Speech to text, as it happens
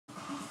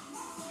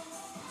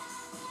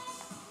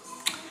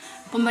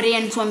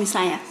pemberian suami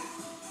saya.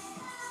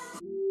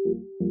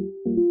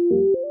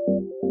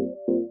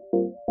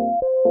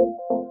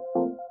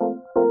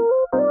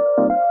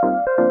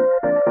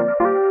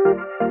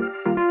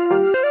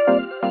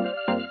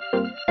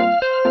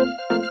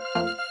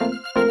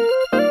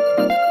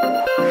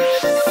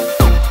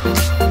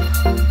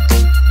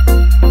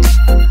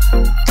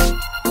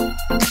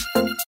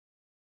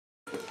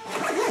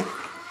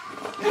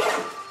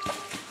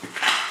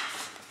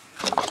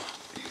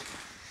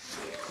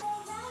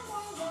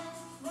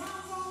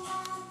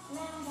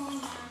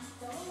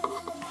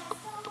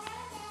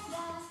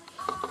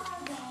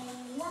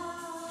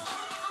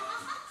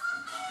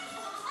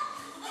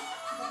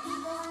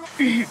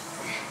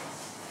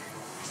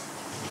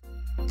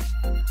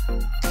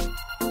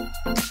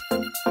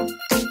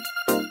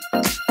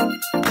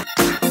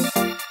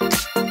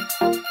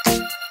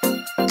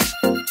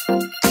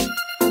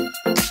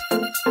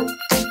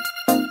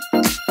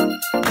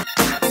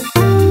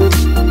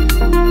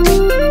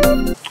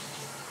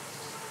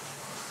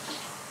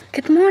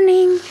 Good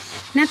morning,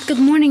 not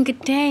good morning,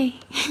 good day.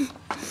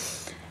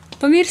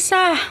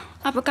 Pemirsa,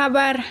 apa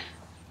kabar?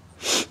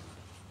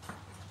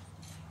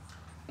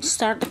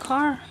 Start the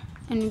car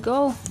and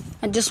go.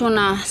 I just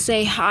wanna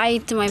say hi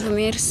to my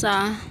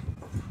pemirsa.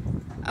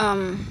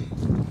 I'm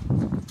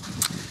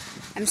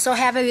so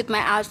happy with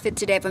my outfit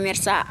today,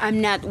 pemirsa.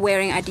 I'm not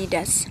wearing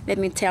Adidas, let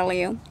me tell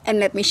you, and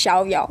let me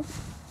show y'all.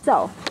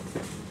 So,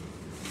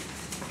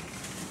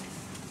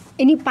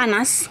 ini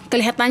panas,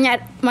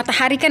 kelihatannya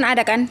matahari kan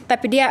ada kan,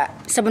 tapi dia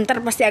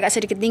sebentar pasti agak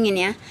sedikit dingin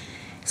ya.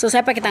 So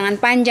saya pakai tangan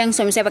panjang,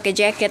 suami saya pakai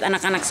jaket,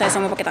 anak-anak saya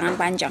semua pakai tangan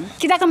panjang.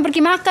 Kita akan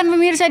pergi makan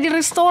pemirsa di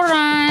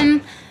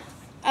restoran.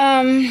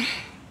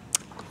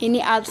 Ini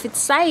outfit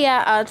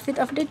saya,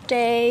 outfit of the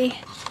day.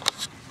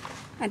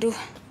 Aduh,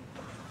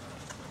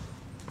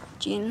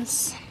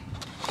 jeans.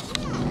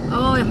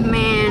 Oh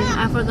man,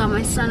 I forgot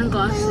my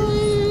sunglasses.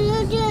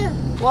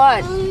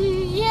 What?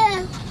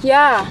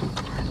 Yeah.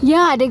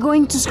 Yeah, they're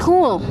going to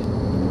school.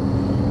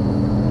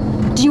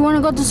 Do you want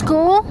to go to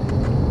school?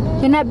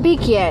 You're not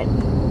big yet.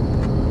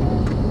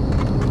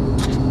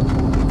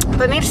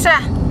 Pemirsa,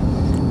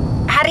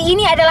 hari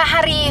ini adalah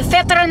hari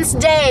Veterans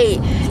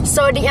Day.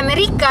 So di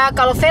Amerika,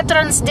 kalau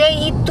Veterans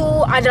Day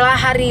itu adalah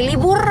hari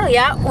libur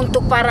ya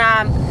untuk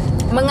para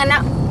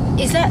mengenang.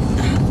 Is that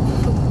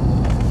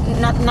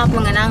not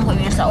mengenang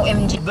pemirsa?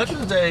 OMG.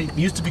 Veterans Day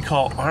used to be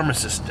called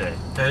Armistice Day,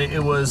 and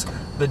it was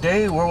the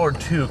day World War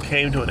II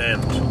came to an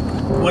end.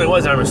 When it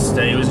was Armistice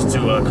Day, it was just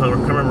to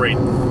commemorate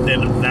the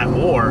end of that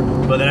war.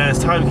 But then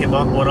as time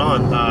went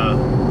on,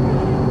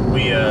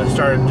 we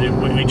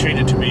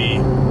changed it to be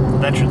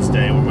Veterans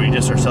Day, where we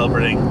just are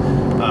celebrating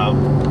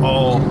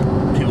all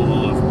people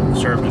who have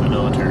served in the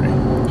military.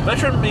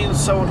 Veteran means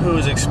someone who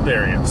is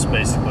experienced,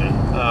 basically.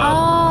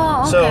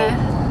 Okay. So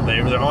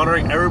they're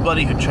honoring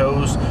everybody who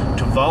chose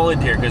to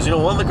volunteer, because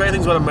one of the great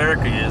things about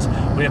America is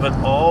we have an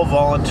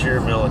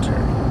all-volunteer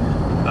military.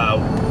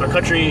 Our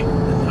country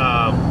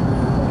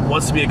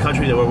wants to be a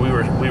country where we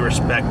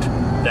respect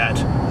that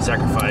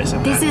sacrifice.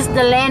 And this is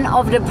the land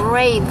of the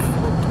brave.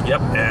 Yep,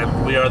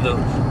 and we are the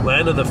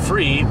land of the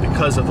free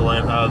because of the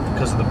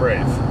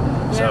brave.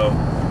 Yep. So,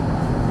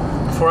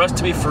 for us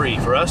to be free,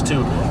 for us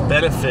to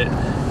benefit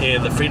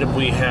in the freedom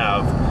we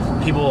have,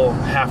 people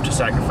have to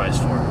sacrifice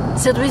for it.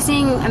 Should we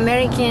sing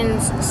American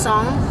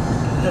song?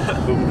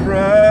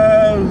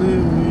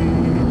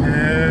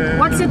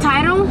 What's the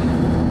title?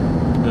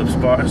 The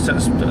Star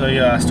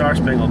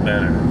Spangled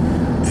Banner.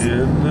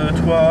 In the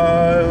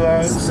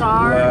twilight,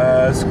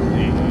 last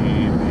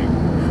gleaming,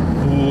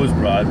 who was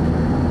brought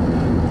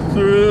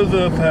through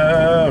the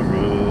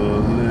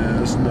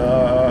perilous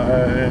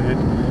night.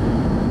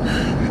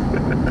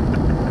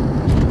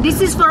 This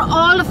is for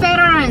all the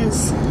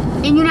veterans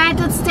in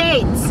United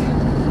States.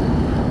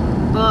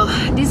 Oh,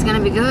 this is gonna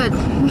be good.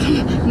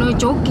 No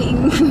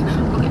joking.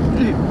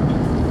 Okay.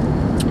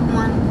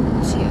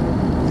 1, 2,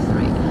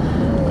 3.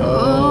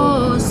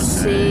 Oh,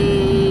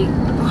 say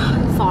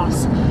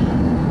false.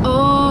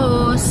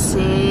 Oh,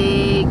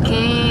 say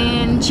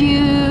can't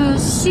you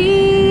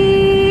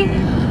see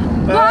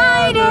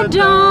by the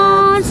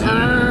dawn's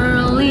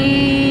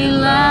early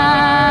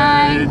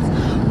light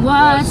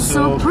what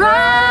so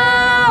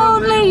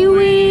proudly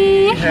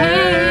we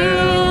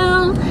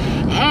hailed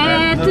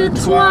at the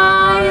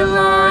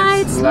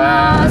twilight's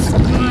last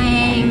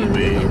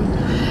gleaming,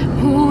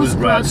 whose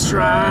broad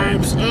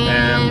stripes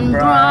and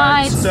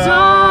bright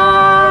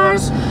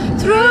stars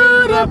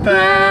through the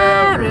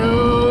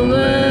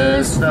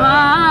perilous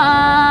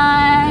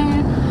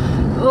fight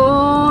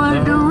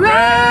o'er the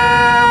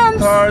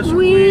ramparts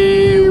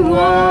we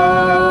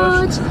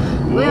watched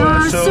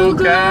were so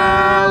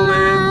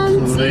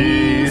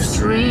gallantly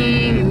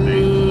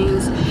streaming,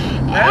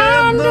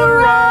 and the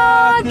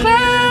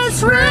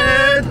rockets'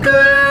 red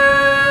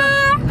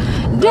glare,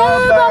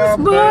 the bombs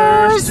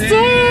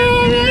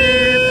bursting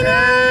in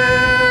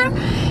air,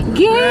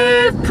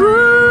 gave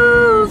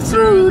proof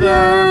through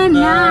the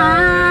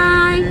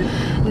night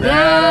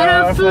that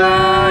our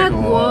flag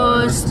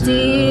was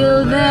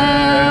still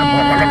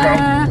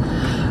there.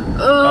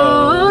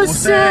 Oh,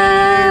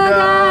 say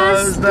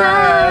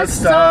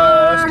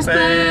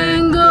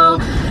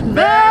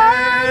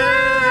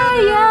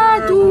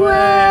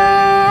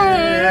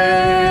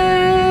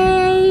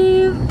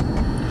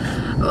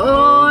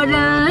Oh,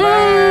 the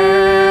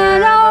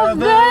land of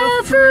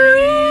the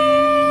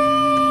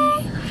free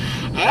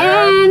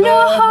and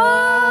the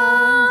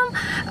home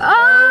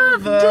of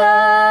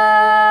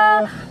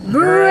the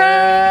brave.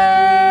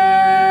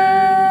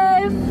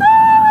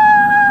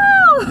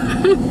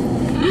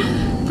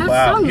 That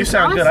Wow, song you is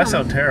sound good. I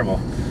awesome. sound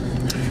terrible.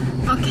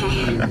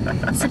 Okay.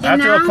 So I have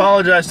to now,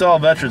 apologize to all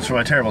veterans for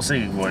my terrible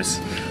singing voice.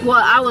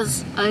 well, I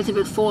was a little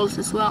bit false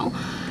as well.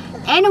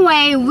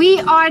 Anyway, we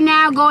are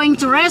now going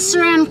to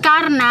restaurant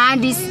karena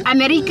di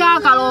Amerika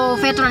kalau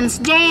Veterans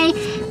Day,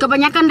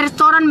 kebanyakan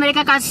restoran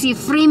mereka kasih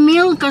free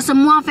meal ke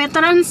semua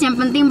veterans.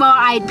 Yang penting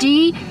bawa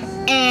ID,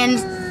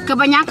 and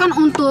kebanyakan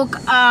untuk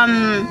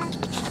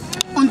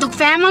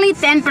family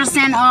 10%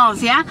 off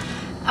ya.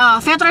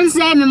 Veterans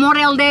Day,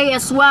 Memorial Day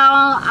as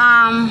well.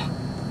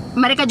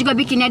 Mereka juga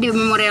bikinnya di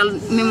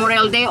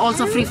Memorial Day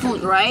also free food,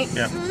 right?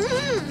 Yeah.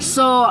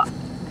 So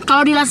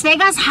kalau di Las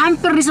Vegas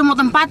hampir di semua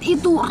tempat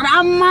itu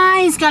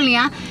ramai sekali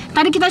ya.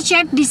 Tadi kita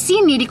cek di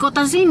sini, di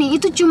kota sini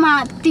itu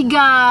cuma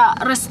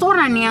 3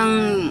 restoran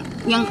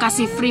yang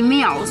kasih free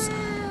meals.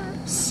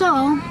 So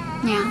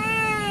yeah.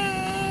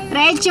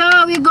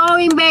 Rachel, we're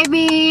going,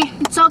 baby.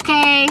 It's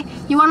okay.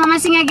 You want Mama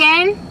sing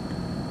again?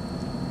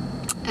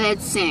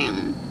 Let's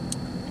sing.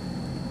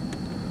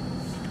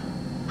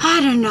 I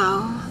don't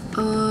know.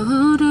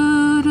 Oh,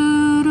 do,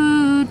 do,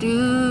 do,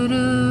 do,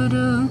 do,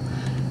 do,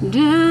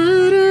 do,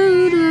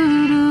 do.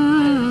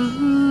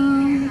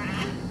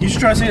 You should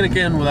try singing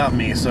again without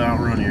me, so I don't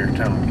ruin your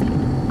tone.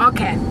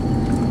 Okay.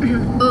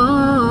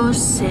 Oh,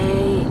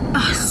 say,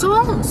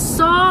 so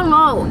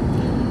low.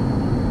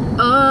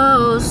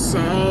 Oh,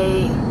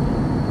 say,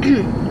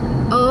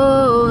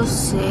 oh,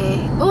 say.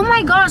 Oh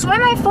my gosh, why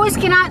my voice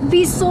cannot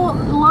be so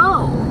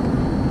low?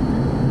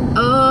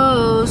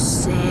 Oh,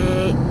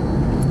 say.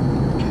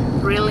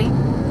 Really?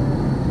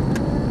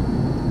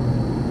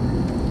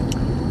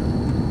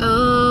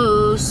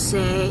 Oh,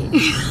 say.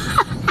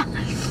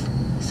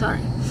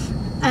 Sorry.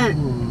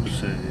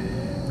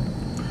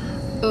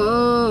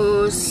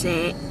 Oh,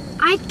 say.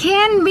 I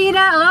can't be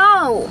that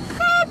low.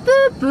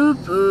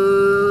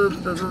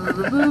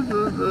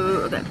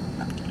 Okay.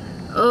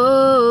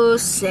 Oh,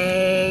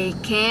 say,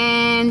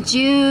 can't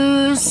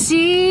you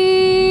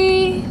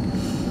see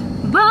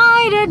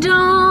by the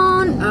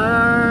dawn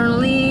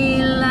early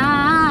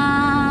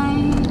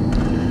light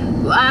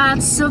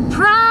what so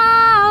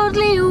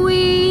proudly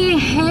we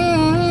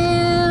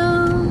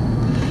hailed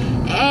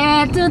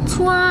at the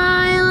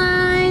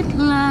twilight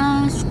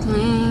last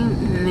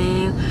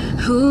gleaming,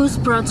 whose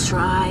broad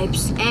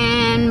stripes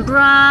and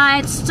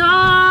bright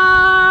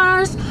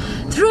stars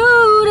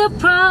through the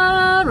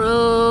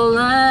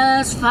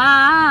perilous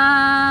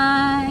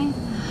fight.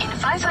 In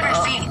 500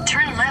 feet,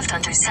 turn left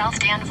onto South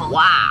Danville.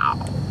 Wow.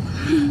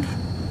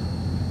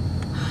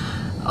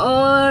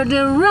 O'er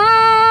the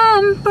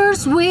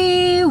ramparts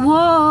we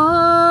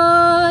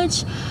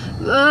watch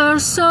were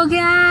so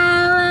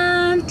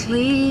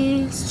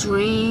gallantly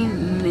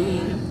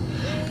streaming,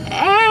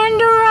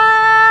 and the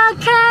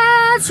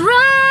rocket's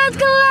red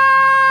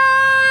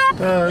glare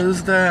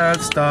Does that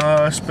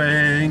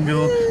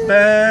star-spangled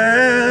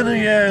banner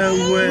yet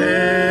wave?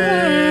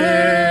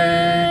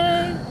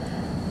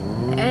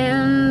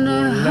 and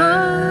the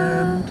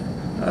Land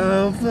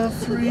of the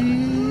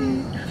free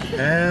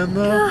and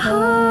the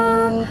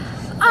home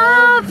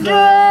of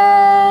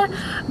the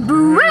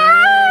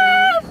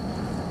brave.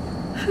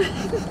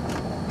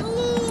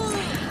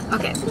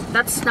 Okay,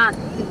 that's not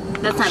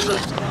good.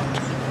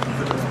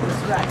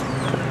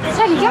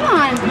 Shaggy, come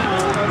on.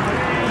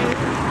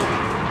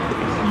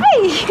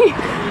 Hey,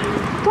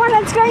 come on,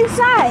 let's go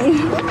inside.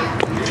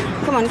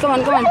 Come on, come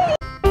on, come on.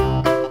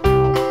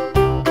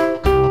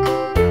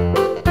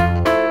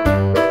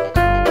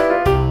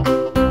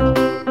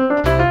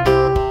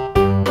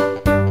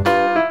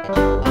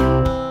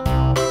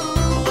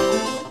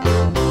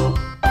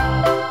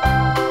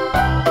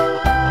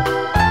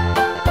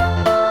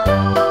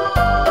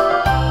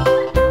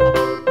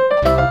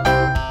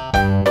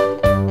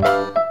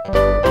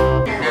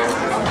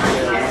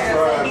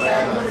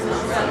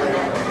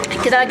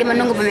 Kita lagi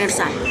menunggu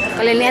pemirsa.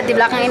 Kalian lihat di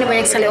belakang ini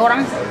banyak sekali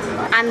orang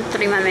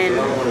antri mamen.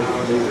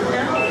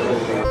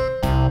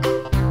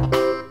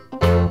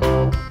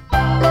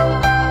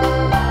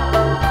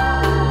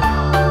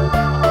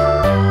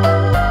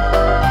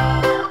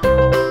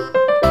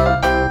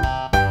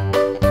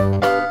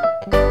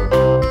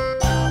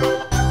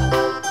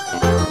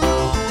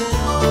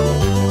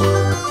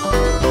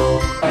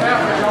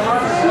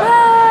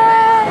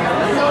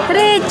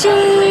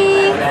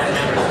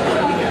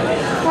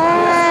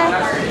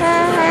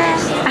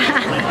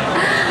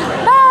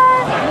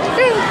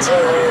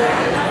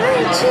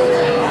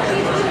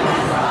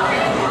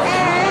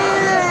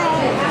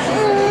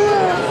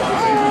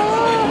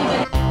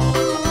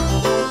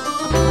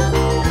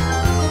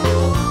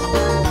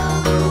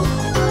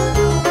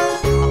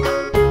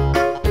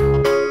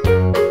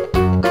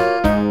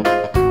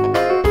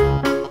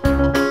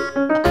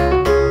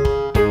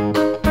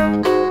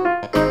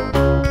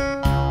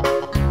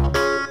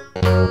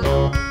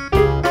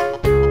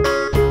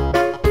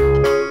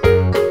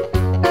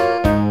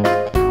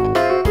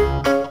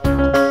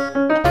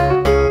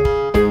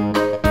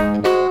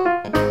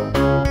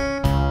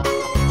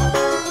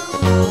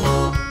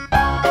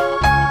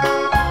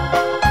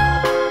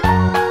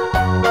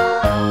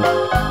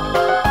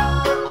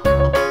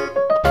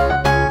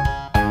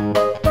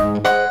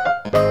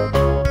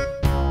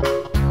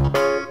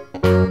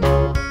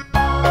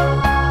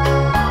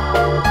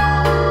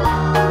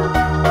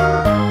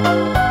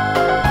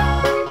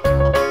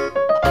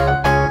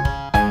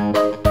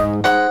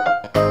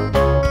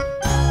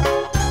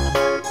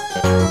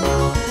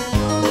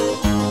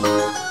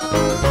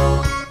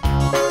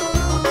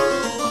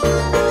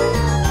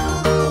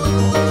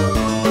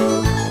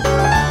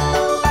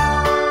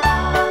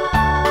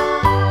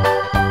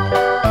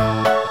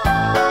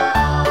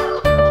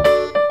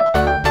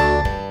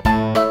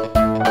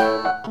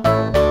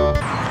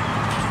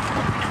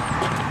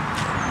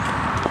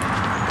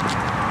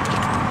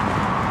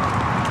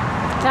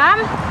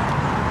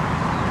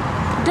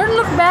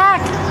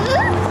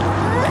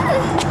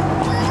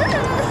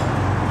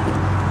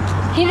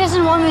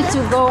 doesn't want me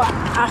to go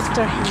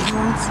after him. He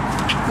wants,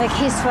 like,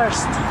 he's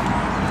first.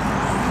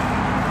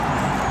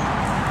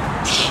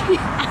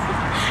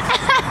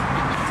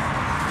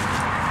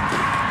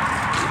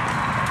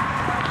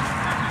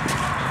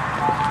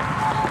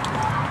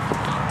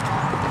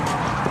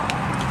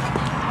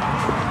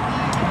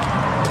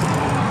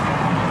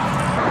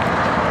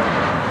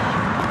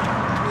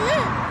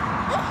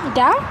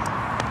 Down?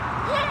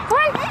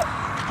 Come on.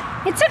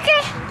 It's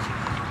okay.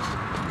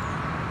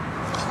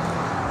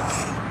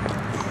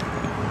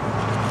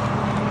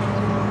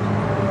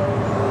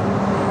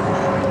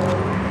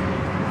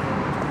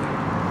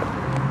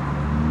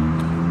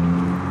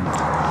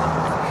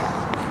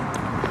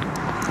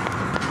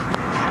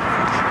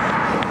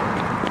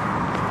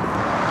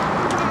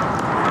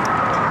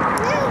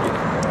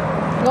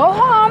 Go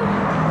home.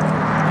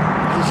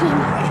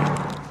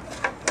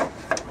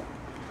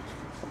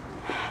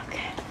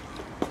 Okay.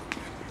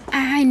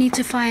 I need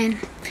to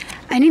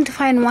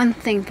find one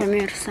thing,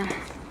 pemirsa.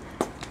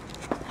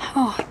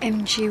 Oh,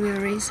 MG,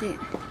 where is it?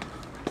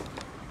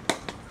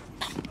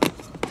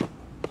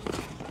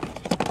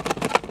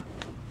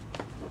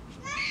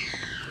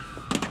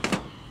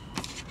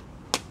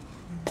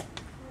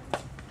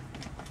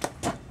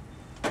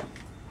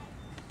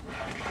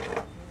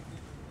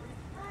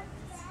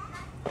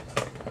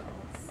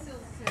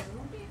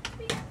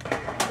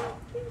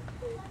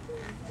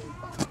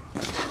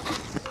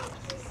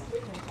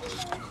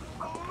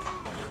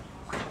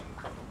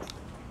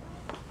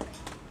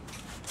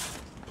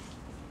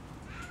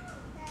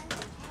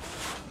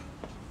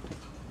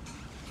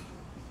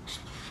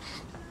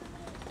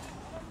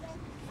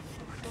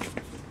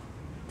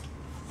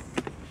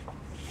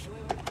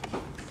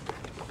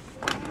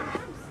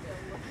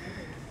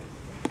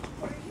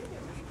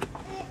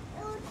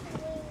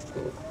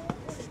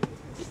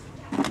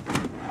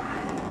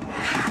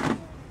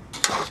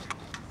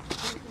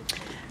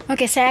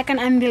 Oke, saya akan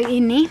ambil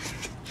ini.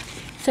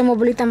 Saya mau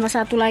beli tambah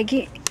satu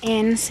lagi.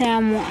 And saya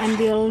mau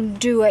ambil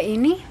dua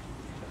ini.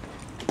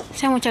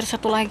 Saya mau cari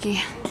satu lagi.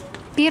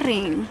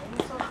 Piring.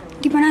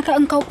 Dimanakah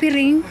engkau,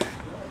 piring?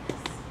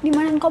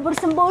 Dimana engkau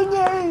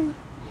bersembunyi?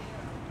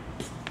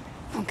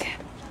 Oke.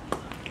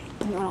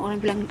 Ini orang-orang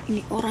bilang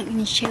ini orang,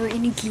 ini cewek,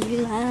 ini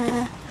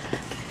gila.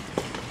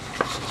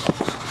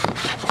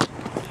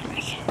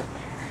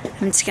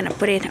 I'm just gonna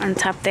put it on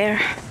top there.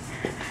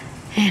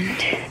 And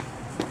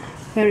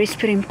where is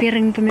piring?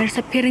 Piring,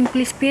 pemirsa, piring,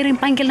 please, piring,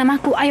 panggil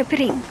namaku, ayo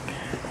piring.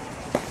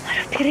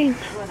 Aduh, piring.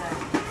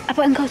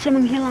 Apa engkau sudah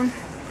menghilang?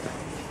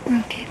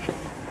 Oke.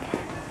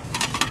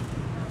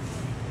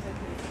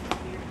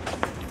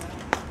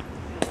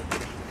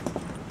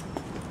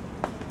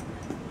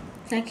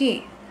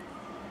 Zaki.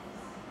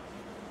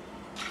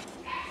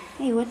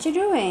 Hey, what you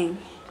doing?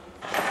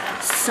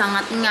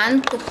 Sangat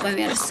ngantuk,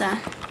 pemirsa.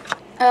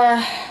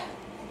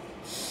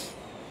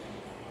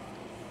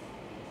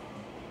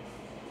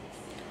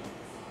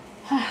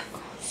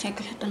 Saya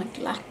kelihatan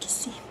laki-laki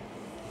sih.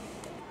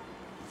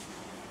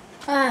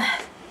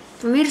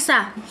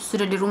 Pemirsa,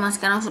 sudah di rumah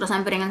sekarang, sudah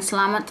sampai dengan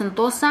selamat,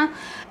 sentosa.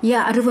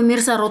 Ya, aduh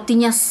pemirsa,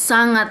 rotinya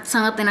sangat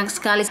enak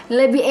sekali.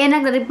 Lebih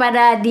enak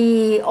daripada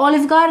di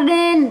Olive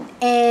Garden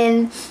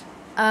and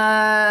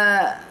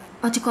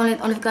what you call it,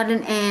 Olive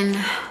Garden and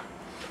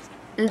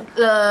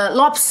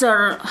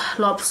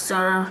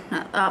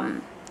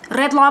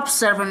Red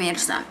Lobster,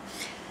 pemirsa.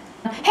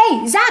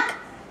 Hey, Zak!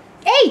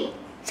 Hey,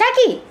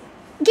 Zaki!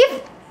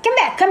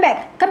 Come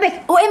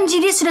back. OMG,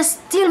 dia sudah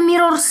steal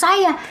mirror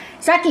saya.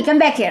 Zaki, come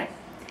back here.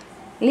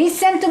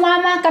 Listen to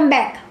mama, come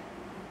back.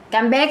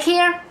 Come back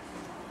here.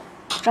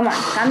 Come on,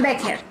 come back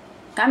here.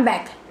 Come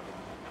back.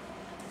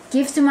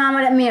 Give to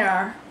mama that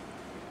mirror.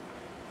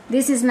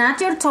 This is not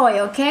your toy,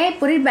 okay?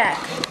 Put it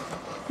back.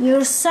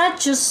 You're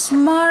such a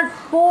smart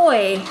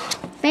boy.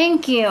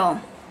 Thank you.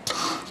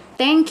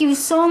 Thank you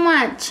so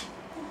much.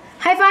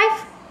 High five.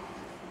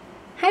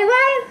 High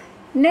five.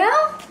 No?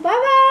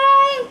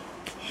 Bye-bye.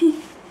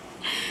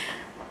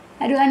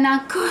 Aduh,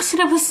 anakku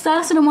sudah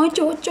besar, sudah mau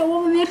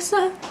cowok-cowok,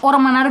 pemirsa.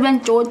 Orang Manado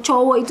bilang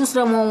cowok-cowok itu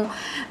sudah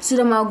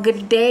mau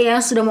gede ya,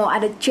 sudah mau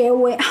ada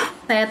cewek.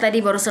 Saya tadi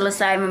baru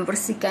selesai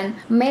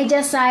membersihkan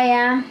meja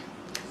saya.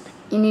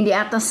 Ini di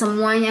atas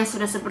semuanya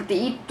sudah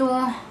seperti itu.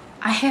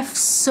 I have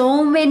so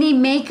many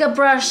makeup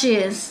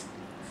brushes.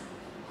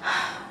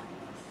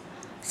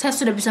 Saya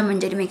sudah bisa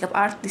menjadi makeup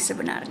artist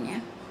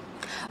sebenarnya.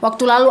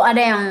 Waktu lalu ada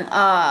yang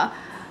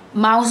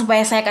mau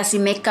supaya saya kasih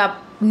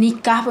makeup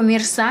nikah,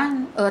 pemirsa,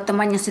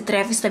 temannya si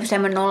Travis, tapi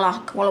saya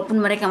menolak. Walaupun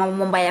mereka mau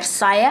membayar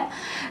saya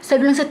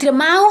bilang saya tidak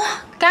mau,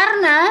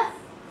 karena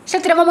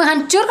saya tidak mau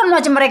menghancurkan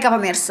wajah mereka,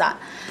 pemirsa.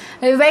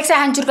 Lebih baik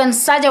saya hancurkan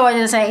saja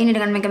wajah saya ini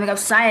dengan makeup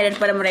saya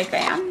daripada mereka,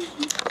 ya.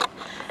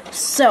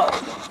 So,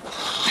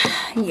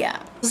 ya,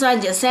 itu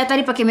saja. Saya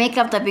tadi pakai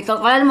makeup, tapi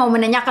kalau kalian mau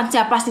menanyakan,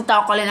 saya pasti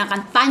tahu kalian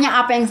akan tanya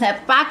apa yang saya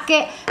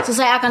pakai. So,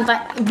 saya akan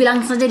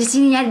bilang saja di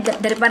sini ya,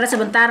 daripada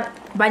sebentar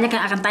banyak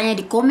yang akan tanya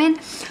di komen.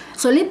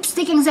 So,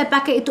 lipstick yang saya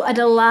pakai itu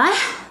adalah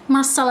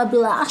Masala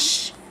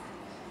Blush.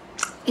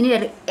 Ini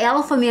dari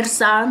Elle,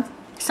 pemirsa.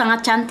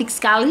 Sangat cantik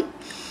sekali.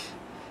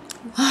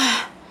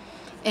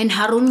 And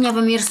harumnya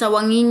pemirsa,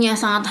 wanginya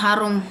sangat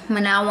harum,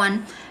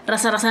 menawan.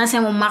 Rasa-rasanya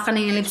saya mau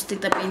makan ini lipstick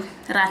tapi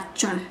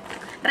racun.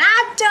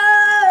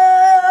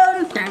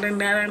 Racun.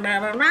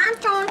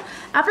 Racun.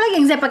 Apa lagi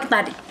yang saya pakai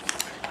tadi?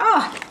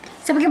 Oh,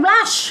 saya pakai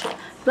blush.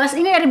 Blush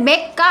ini dari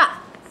BK.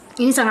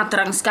 Ini sangat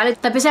terang sekali,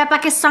 tapi saya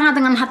pakai sangat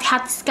dengan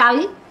hati-hati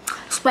sekali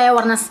supaya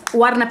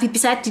warna pipi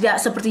saya tidak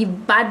seperti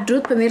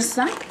badut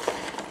pemirsa.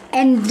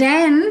 And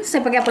then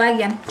saya pakai apa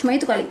lagi ya? Cuma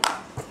itu kali.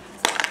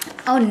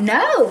 Oh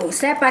no,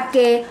 saya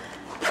pakai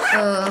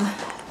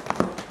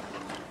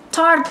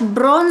Tarte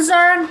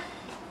bronzer.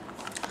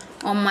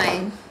 Oh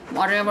my,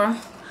 whatever.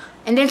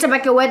 And then saya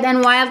pakai Wet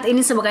n Wild ini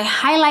sebagai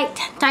highlight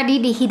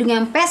tadi di hidung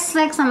yang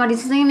pesek sama di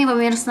sini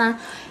pemirsa.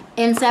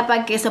 And saya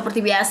pakai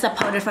seperti biasa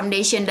powder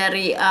foundation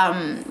dari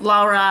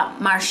Laura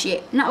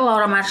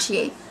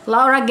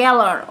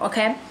Geller,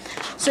 okay?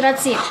 So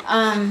that's it.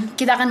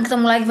 Kita akan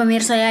ketemu lagi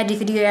pemirsa ya di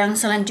video yang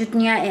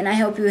selanjutnya. And I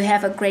hope you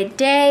have a great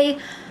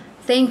day.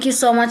 Thank you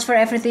so much for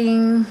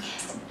everything.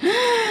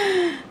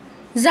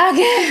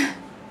 Zage,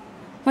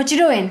 what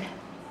you doing?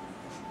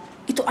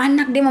 Itu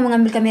anak, dia mau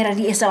mengambil kamera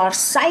di DSLR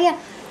saya.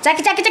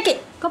 Caki.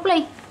 Go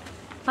play.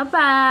 Bye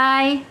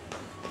bye.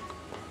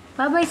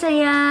 Bye bye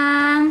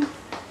sayang.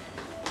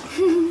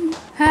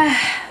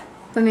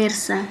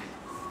 Pemirsa,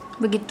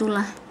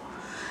 begitulah.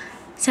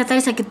 Saya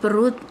tadi sakit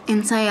perut, dan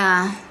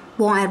saya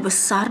buang air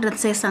besar dan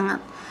saya sangat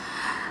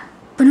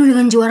penuh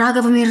dengan jiwa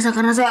raga pemirsa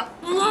karena saya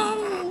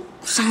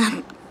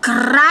sangat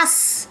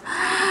keras.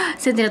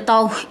 Saya tidak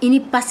tahu, ini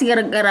pasti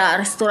gara-gara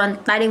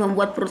restoran tadi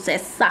membuat perut saya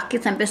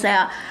sakit sampai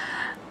saya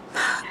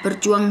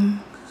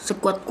berjuang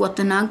sekuat-kuat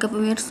tenaga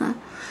pemirsa.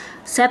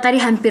 Saya tadi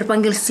hampir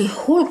panggil si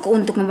Hulk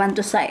untuk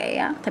membantu saya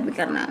ya, tapi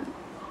karena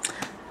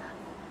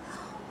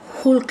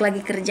Hulk lagi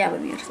kerja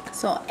pemirsa.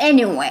 So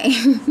anyway,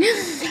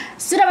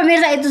 sudah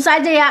pemirsa, itu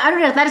saja ya. Aduh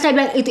dari tadi saya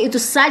bilang itu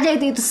saja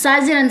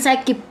dan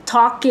saya keep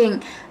talking.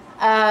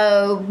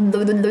 Oh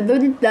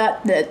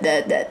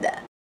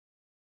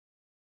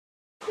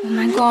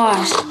my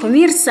gosh,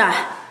 pemirsa,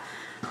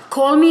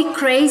 call me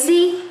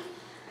crazy,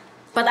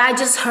 but I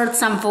just heard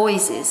some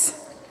voices.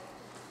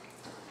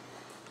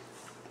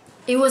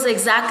 It was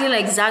exactly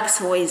like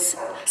Zach's voice.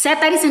 Saya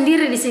tadi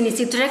sendiri di sini.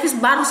 Si Travis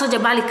baru saja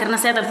balik karena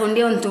saya telepon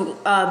dia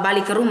untuk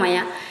balik ke rumah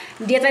ya.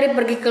 Dia tadi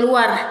pergi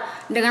keluar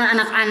dengan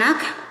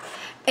anak-anak.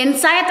 And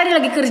saya tadi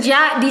lagi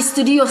kerja di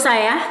studio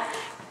saya.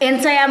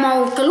 And saya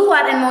mau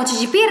keluar dan mau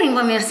cuci piring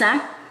pemirsa.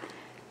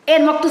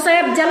 And waktu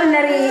saya berjalan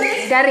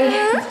dari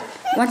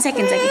 1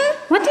 second.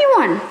 What do you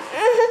want?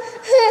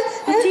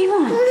 What do you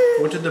want?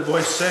 What did the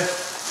voice say?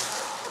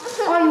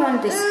 Oh, you want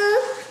this?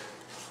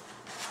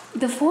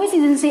 The voice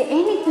didn't say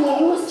anything.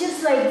 It was just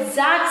like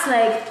Zach's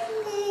like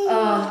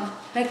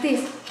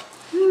this.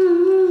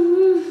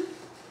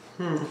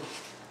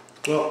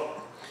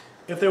 Well,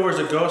 if there was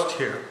a ghost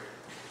here,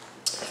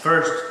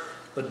 first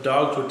the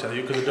dogs would tell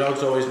you because the dogs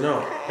always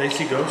know. They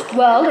see ghosts.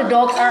 Well, the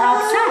dogs are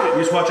outside.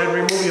 You just watch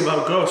every movie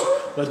about ghosts.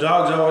 The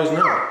dogs always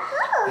know.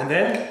 And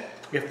then,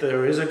 if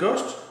there is a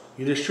ghost,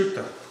 you just shoot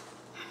them.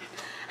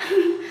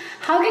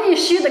 How can you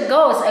shoot a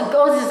ghost? A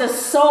ghost is a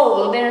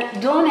soul. They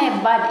don't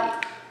have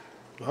body.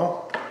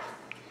 Well,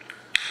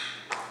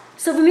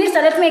 so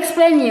pemirsa, let me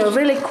explain you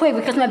really quick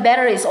because my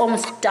battery is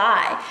almost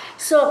die.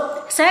 So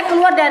saya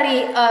keluar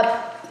dari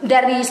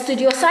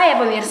studio saya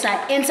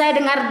pemirsa, and saya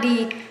dengar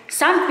di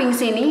samping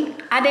sini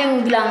ada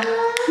yang bilang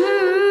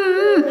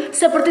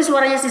seperti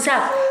suaranya si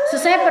Zach.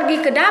 So saya pergi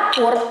ke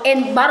dapur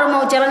and baru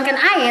mau jalankan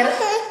air,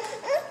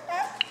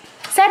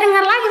 saya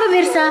dengar lagi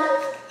pemirsa.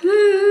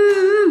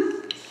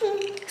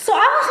 So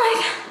I was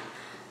like,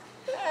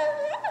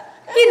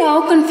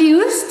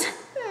 confused.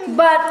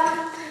 But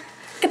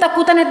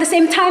ketakutan at the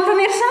same time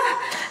pemirsa.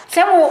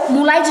 Saya mau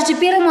mulai cuci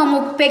piring,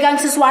 mau pegang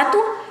sesuatu,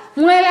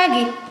 mulai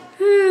lagi.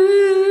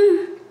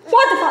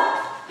 What the fuck?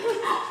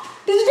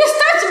 Did you just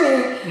touch me?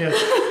 yes.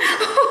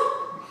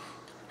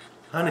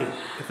 Honey,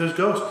 if there's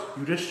ghosts,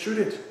 you just shoot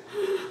it.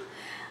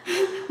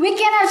 We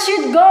cannot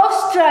shoot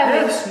ghosts,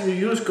 Travis. Yes, you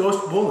use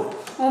ghost bullet.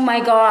 Oh my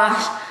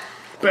gosh.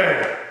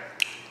 Bang!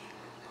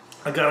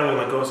 I got him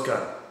with my ghost gun.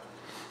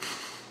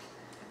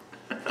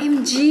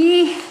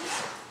 MG.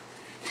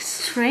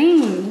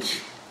 Strange.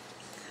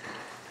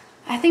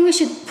 I think we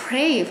should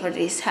pray for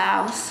this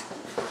house.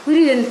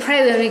 We didn't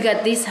pray when we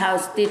got this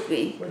house, did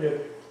we? We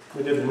did.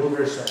 We did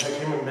movers. I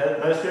came and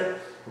met us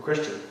here. We're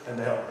Christian, and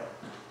they helped me.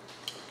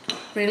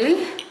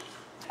 Really?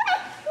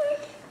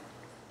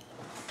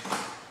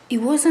 It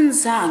wasn't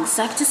Zach.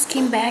 Zach just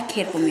came back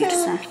here,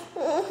 pemirsa.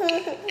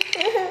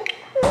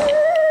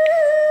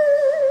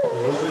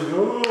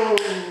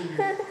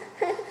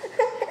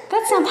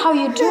 That's not how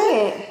you do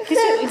it.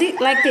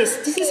 Like this.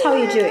 This is how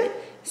you do it.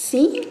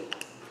 See?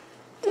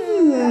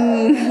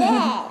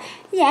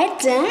 Yeah,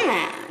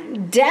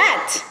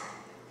 that.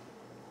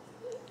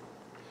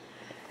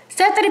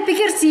 Saya tadi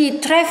pikir si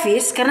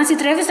Travis, karena si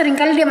Travis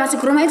seringkali dia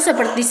masuk rumah itu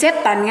seperti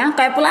setan ya,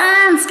 kayak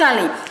pelan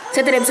sekali.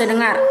 Saya tidak bisa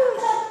dengar.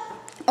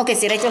 Oke,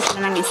 si Rachel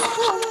sudah nangis.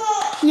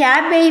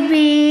 Ya,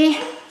 baby.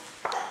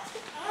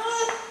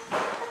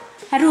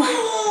 Aduh.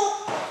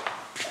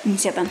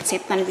 Setan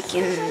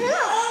bikin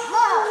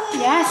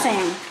Ya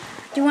sayang.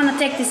 Do you wanna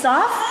take this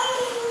off?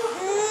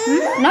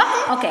 No?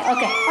 Okay.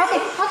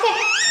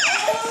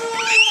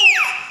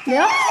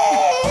 Ya.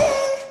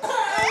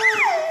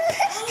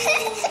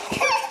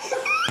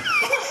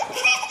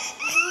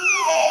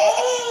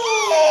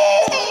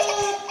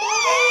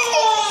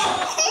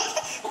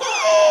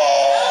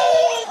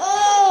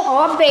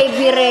 Oh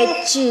baby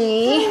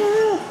Reci.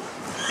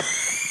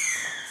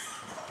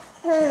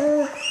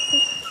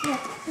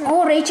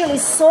 Oh Rachel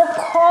is so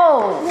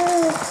cold.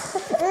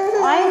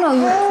 I know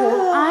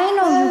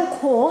you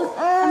cold.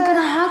 I'm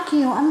gonna hug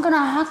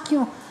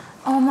you.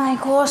 Oh my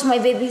gosh, my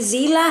baby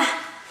Zila.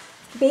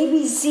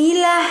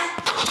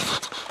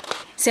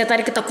 Saya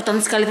tadi ketakutan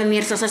sekali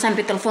pemirsa. Saya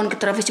sampai telepon ke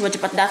Travis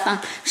cepat-cepat datang.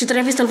 Si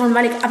Travis telepon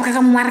balik. Apakah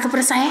kamu marah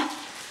kepada saya?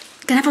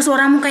 Kenapa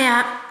suaramu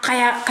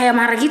kayak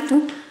marah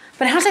gitu?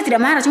 Padahal saya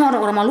tidak marah. Cuma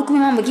orang-orang Maluku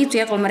memang begitu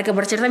ya. Kalau mereka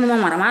bercerita memang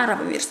marah-marah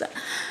pemirsa.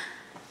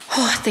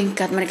 Oh, thank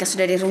God mereka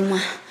sudah di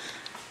rumah.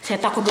 Saya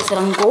takut dia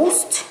serang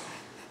ghost.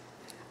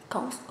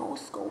 Ghost.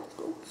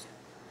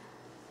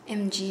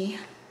 MG.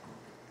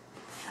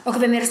 Oke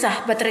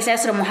pemirsa, baterai saya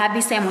sudah mau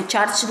habis. Saya mau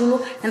charge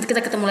dulu. Nanti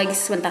kita ketemu lagi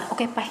sebentar.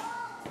 Oke, bye.